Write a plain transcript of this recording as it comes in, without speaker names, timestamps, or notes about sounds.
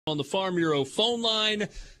on the Farm Bureau phone line.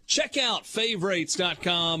 Check out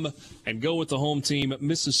favorites.com and go with the home team,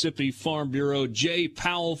 Mississippi Farm Bureau. Jay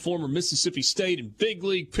Powell, former Mississippi State and big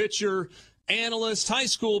league pitcher, analyst, high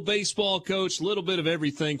school baseball coach, a little bit of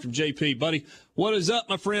everything from JP. Buddy, what is up,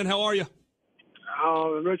 my friend? How are you?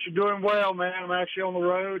 Oh, Richard, doing well, man. I'm actually on the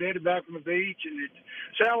road, headed back from the beach, and it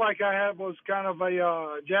sounded like I was kind of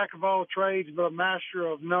a jack of all trades, but a master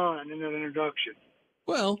of none in that introduction.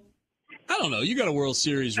 Well, I don't know. You got a World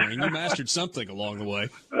Series ring. You mastered something along the way.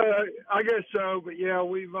 I guess so, but yeah,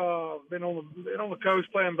 we've been on the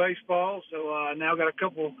coast playing baseball, so now got a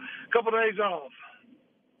couple days off.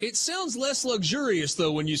 It sounds less luxurious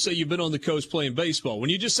though when you say you've been on the coast playing baseball. When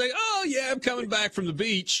you just say, "Oh yeah, I'm coming back from the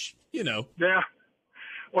beach," you know. Yeah.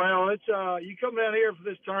 Well, it's you come down here for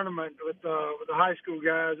this tournament with the high school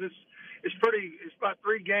guys. It's about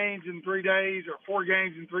 3 games in 3 days or 4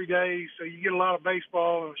 games in 3 days, so you get a lot of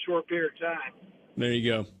baseball in a short period of time. There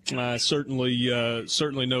you go. I certainly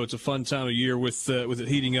know it's a fun time of year with it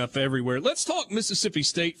heating up everywhere. Let's talk Mississippi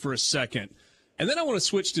State for a second, and then I want to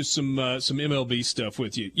switch to some MLB stuff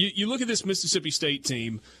with you. You look at this Mississippi State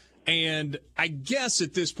team, and I guess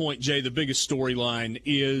at this point, Jay, the biggest storyline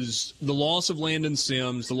is the loss of Landon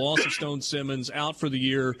Sims, the loss of Stone Simmons, out for the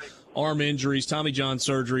year, arm injuries, Tommy John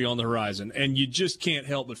surgery on the horizon. And you just can't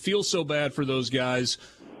help but feel so bad for those guys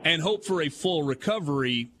and hope for a full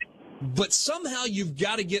recovery. But somehow you've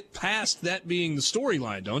got to get past that being the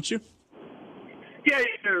storyline, don't you? Yeah,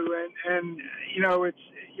 you do. And you know,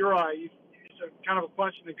 you're right. It's a kind of a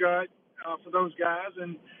punch in the gut for those guys.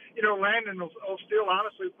 And, you know, Landon will still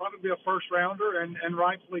honestly probably be a first-rounder, and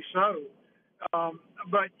rightfully so.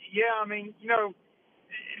 But, yeah, I mean, you know,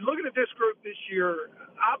 looking at this group this year,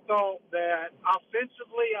 I thought that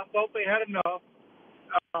offensively, I thought they had enough.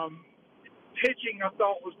 Pitching, I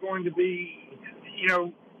thought, was going to be, you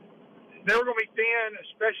know, they were going to be thin,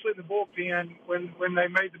 especially in the bullpen when they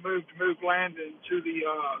made the move to move Landon to the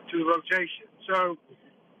rotation. So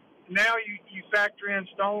now you factor in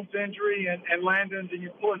Stone's injury and Landon's, and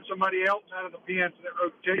you're pulling somebody else out of the pen for that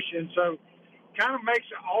rotation. So kind of makes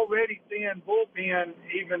an already thin bullpen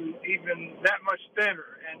even that much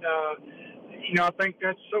thinner. And, you know, I think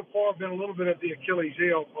that's so far been a little bit of the Achilles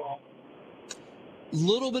heel for them.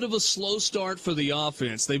 Little bit of a slow start for the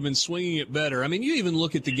offense. They've been swinging it better. I mean, you even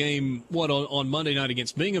look at the game, on Monday night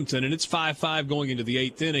against Binghamton, and it's 5-5 going into the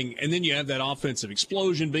 8th inning, and then you have that offensive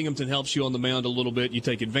explosion. Binghamton helps you on the mound a little bit. You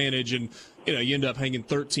take advantage, and, you know, you end up hanging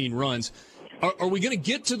 13 runs. Are we going to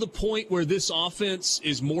get to the point where this offense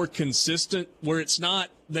is more consistent, where it's not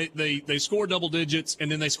they score double digits, and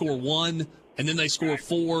then they score 1, and then they score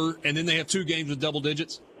 4, and then they have 2 games with double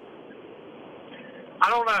digits? I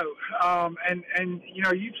don't know. And you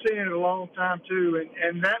know, you've seen it a long time too,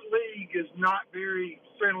 and that league is not very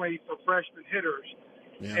friendly for freshman hitters.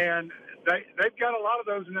 Yeah. And they've got a lot of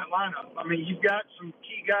those in that lineup. I mean, you've got some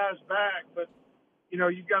key guys back, but you know,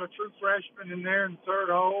 you've got a true freshman in there in the third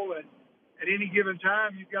hole, and at any given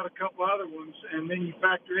time you've got a couple other ones, and then you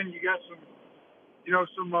factor in you got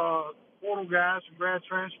some portal guys, some grad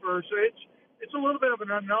transfers. So it's a little bit of an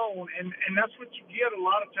unknown, and that's what you get a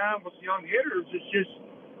lot of time with young hitters. It's just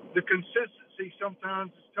the consistency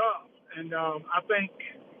sometimes is tough. And I think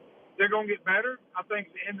they're going to get better. I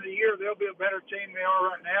think at the end of the year they'll be a better team than they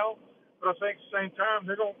are right now. But I think at the same time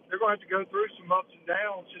they're going to have to go through some ups and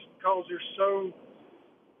downs just because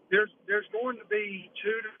there's going to be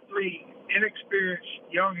 2 to 3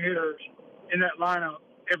 inexperienced young hitters in that lineup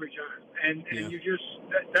every time, and you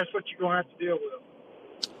that's what you're going to have to deal with.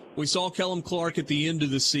 We saw Kellum Clark at the end of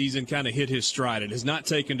the season kind of hit his stride. It has not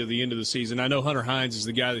taken to the end of the season. I know Hunter Hines is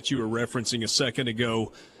the guy that you were referencing a second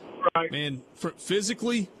ago. Right. Man,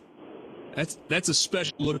 physically, that's a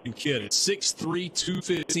special-looking kid. At 6'3",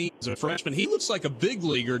 215 as a freshman. He looks like a big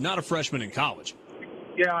leaguer, not a freshman in college.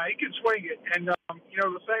 Yeah, he can swing it. And, you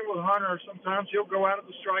know, the same with Hunter. Sometimes he'll go out of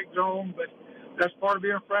the strike zone, but that's part of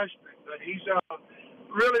being a freshman. But he's a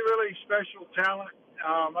really, really special talent.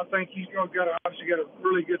 I think he's obviously got a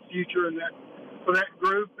really good future for that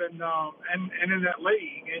group and in that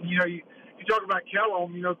league. And you know, you talk about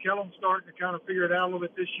Kellum. You know, Kellum's starting to kind of figure it out a little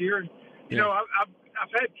bit this year. And you know,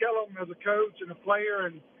 I've had Kellum as a coach and a player.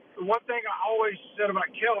 And the one thing I always said about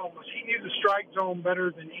Kellum was he knew the strike zone better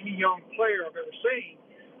than any young player I've ever seen.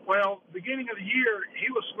 Well, beginning of the year, he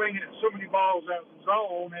was swinging at so many balls out of the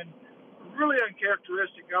zone, and really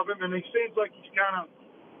uncharacteristic of him. And he seems like he's kind of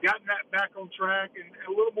gotten that back on track and a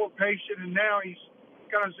little more patient, and now he's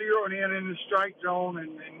kind of zeroing in the strike zone,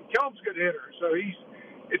 and Kellum's a good hitter. So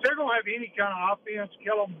if they're going to have any kind of offense,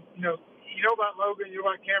 Kellum, you know about Logan, you know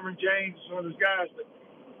about Cameron James, some of those guys, but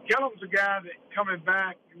Kellum's a guy that coming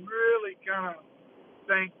back really kind of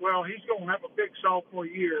think, well, he's going to have a big sophomore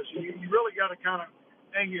year. So you really got to kind of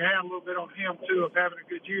hang your hat a little bit on him, too, of having a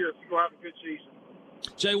good year if you're going to have a good season.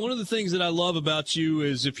 Jay, one of the things that I love about you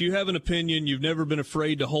is if you have an opinion, you've never been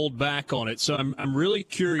afraid to hold back on it. So I'm really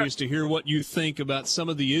curious to hear what you think about some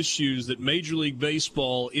of the issues that Major League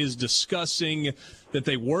Baseball is discussing, that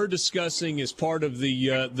they were discussing as part of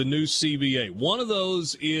the new CBA. One of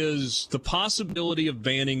those is the possibility of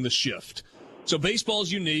banning the shift. So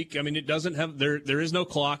baseball's unique. I mean, it doesn't have there is no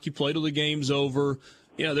clock. You play till the game's over.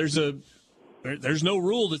 You know, there's no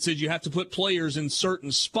rule that says you have to put players in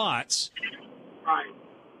certain spots. Right.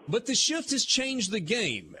 But the shift has changed the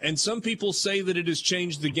game, and some people say that it has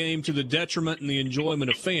changed the game to the detriment and the enjoyment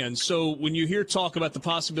of fans. So when you hear talk about the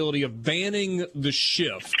possibility of banning the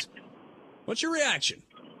shift, what's your reaction?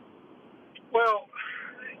 Well,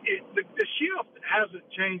 the shift hasn't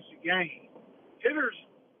changed the game. Hitters'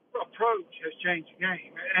 approach has changed the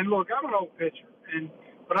game. And look, I'm an old pitcher,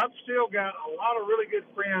 but I've still got a lot of really good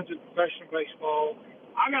friends in professional baseball.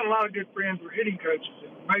 I got a lot of good friends who are hitting coaches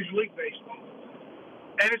in Major League Baseball.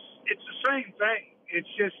 And it's the same thing. It's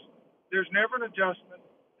just there's never an adjustment.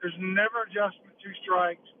 There's never adjustment to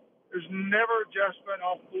strikes. There's never adjustment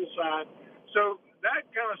off full side. So that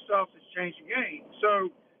kind of stuff has changed the game.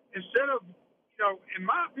 So instead of, in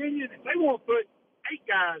my opinion, if they want to put 8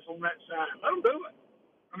 guys on that side, let them do it.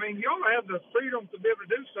 I mean, you ought to have the freedom to be able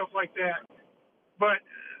to do stuff like that. But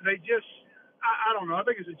they just, I don't know. I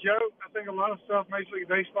think it's a joke. I think a lot of stuff Major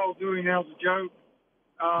League Baseball is doing now is a joke.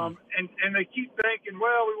 And they keep thinking,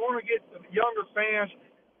 well, we want to get the younger fans.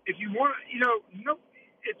 If you want to,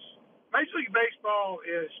 it's Major League Baseball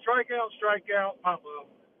is strikeout, strikeout, pop up,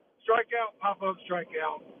 strikeout, pop up,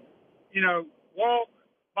 strikeout. Walk,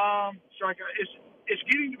 bomb, strikeout. It's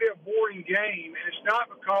getting to be a boring game, and it's not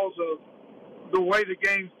because of the way the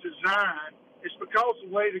game's designed. It's because of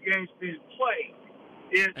the way the game's being played.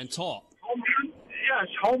 And taught.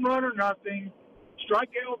 It's home run or nothing.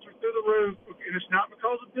 Strikeouts are through the roof, and it's not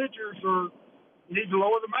because the pitchers need to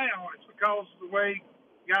lower the mound. It's because of the way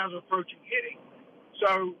guys are approaching hitting.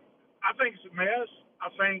 So I think it's a mess. I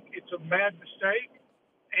think it's a bad mistake,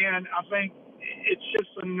 and I think it's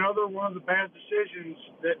just another one of the bad decisions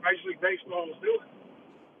that Major League Baseball is doing.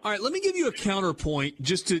 All right, let me give you a counterpoint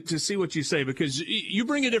just to see what you say, because you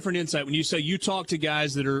bring a different insight when you say you talk to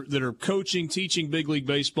guys that are coaching, teaching big league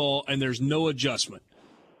baseball, and there's no adjustment.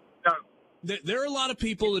 No. There are a lot of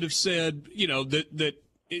people that have said, that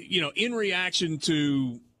in reaction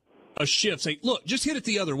to a shift, say, look, just hit it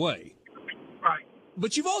the other way. Right.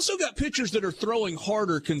 But you've also got pitchers that are throwing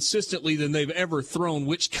harder consistently than they've ever thrown,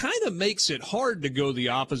 which kind of makes it hard to go the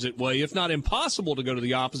opposite way, if not impossible to go to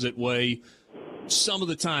the opposite way some of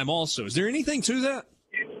the time also. Is there anything to that?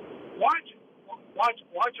 Watch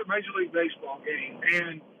a Major League Baseball game,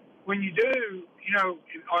 and when you do, all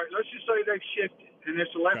right, let's just say they've shifted. And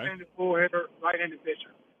it's a left-handed full hitter, right-handed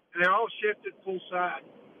pitcher. And they're all shifted full side.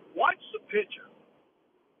 Watch the pitcher.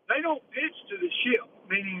 They don't pitch to the shift,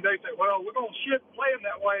 meaning they say, well, we're going to shift, play him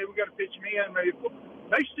that way. We've got to pitch him in. Maybe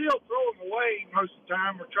they still throw him away most of the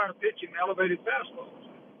time or trying to pitch him elevated fastballs.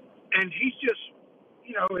 And he's just,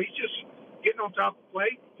 he's just getting on top of the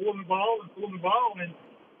plate, pulling the ball. And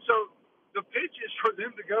so the pitches for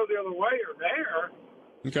them to go the other way are there.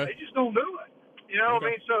 Okay. They just don't do it. What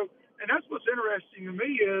I mean? So, and that's what's interesting to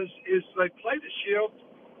me is they play the shift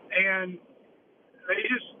and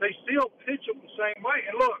they still pitch them the same way.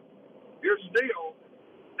 And look, here's the deal.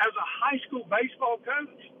 As a high school baseball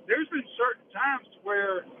coach, there's been certain times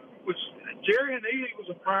where Jerry and Ely was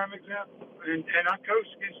a prime example. And I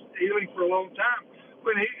coached against Ely for a long time.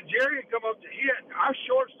 When Jerry would come up to hit, our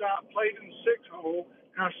shortstop played in the 6 hole,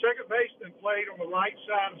 and our second baseman played on the right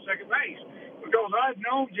side of second base. Because I'd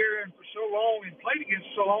known Jerry for so long and played against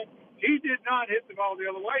him so long, he did not hit the ball the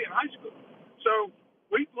other way in high school. So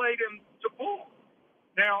we played him to pull.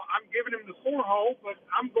 Now, I'm giving him the 4 hole, but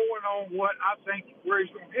I'm going on what I think where he's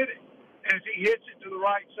going to hit it. And if he hits it to the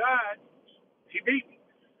right side, he beat me.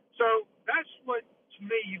 So that's what, to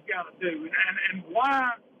me, you've got to do. And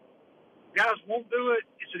why guys won't do it,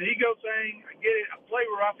 it's an ego thing. I get it. I play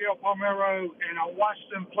with Rafael Palmeiro, and I watch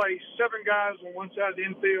them play 7 guys on one side of the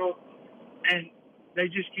infield, and they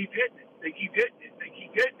just keep hitting it. They keep hitting it. They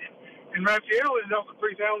keep hitting it. And Rafael ended up with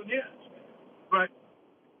 3,000 hits. But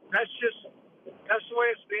that's the way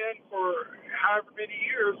it's been for however many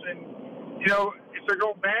years. And, if they're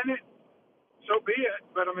going to ban it, so be it.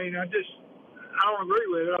 But, I don't agree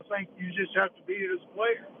with it. I think you just have to beat it as a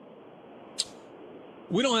player.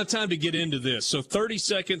 We don't have time to get into this, so 30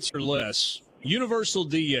 seconds or less. Universal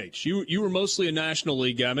DH. You were mostly a National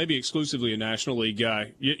League guy, maybe exclusively a National League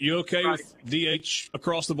guy. You okay with DH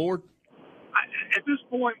across the board? At this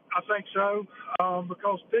point, I think so,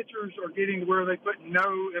 because pitchers are getting to where they put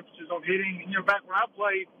no emphasis on hitting. And, back when I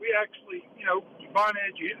played, we actually, you bunt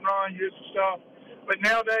it, you hit and run, you do some stuff. But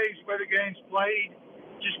nowadays, the way the game's played,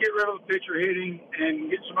 just get rid of the pitcher hitting and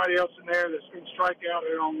get somebody else in there that's going to strike out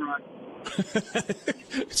at home run.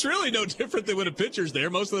 It's really no different than when a pitcher's there.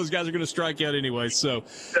 Most of those guys are going to strike out anyway. So,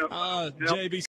 Yep. JB.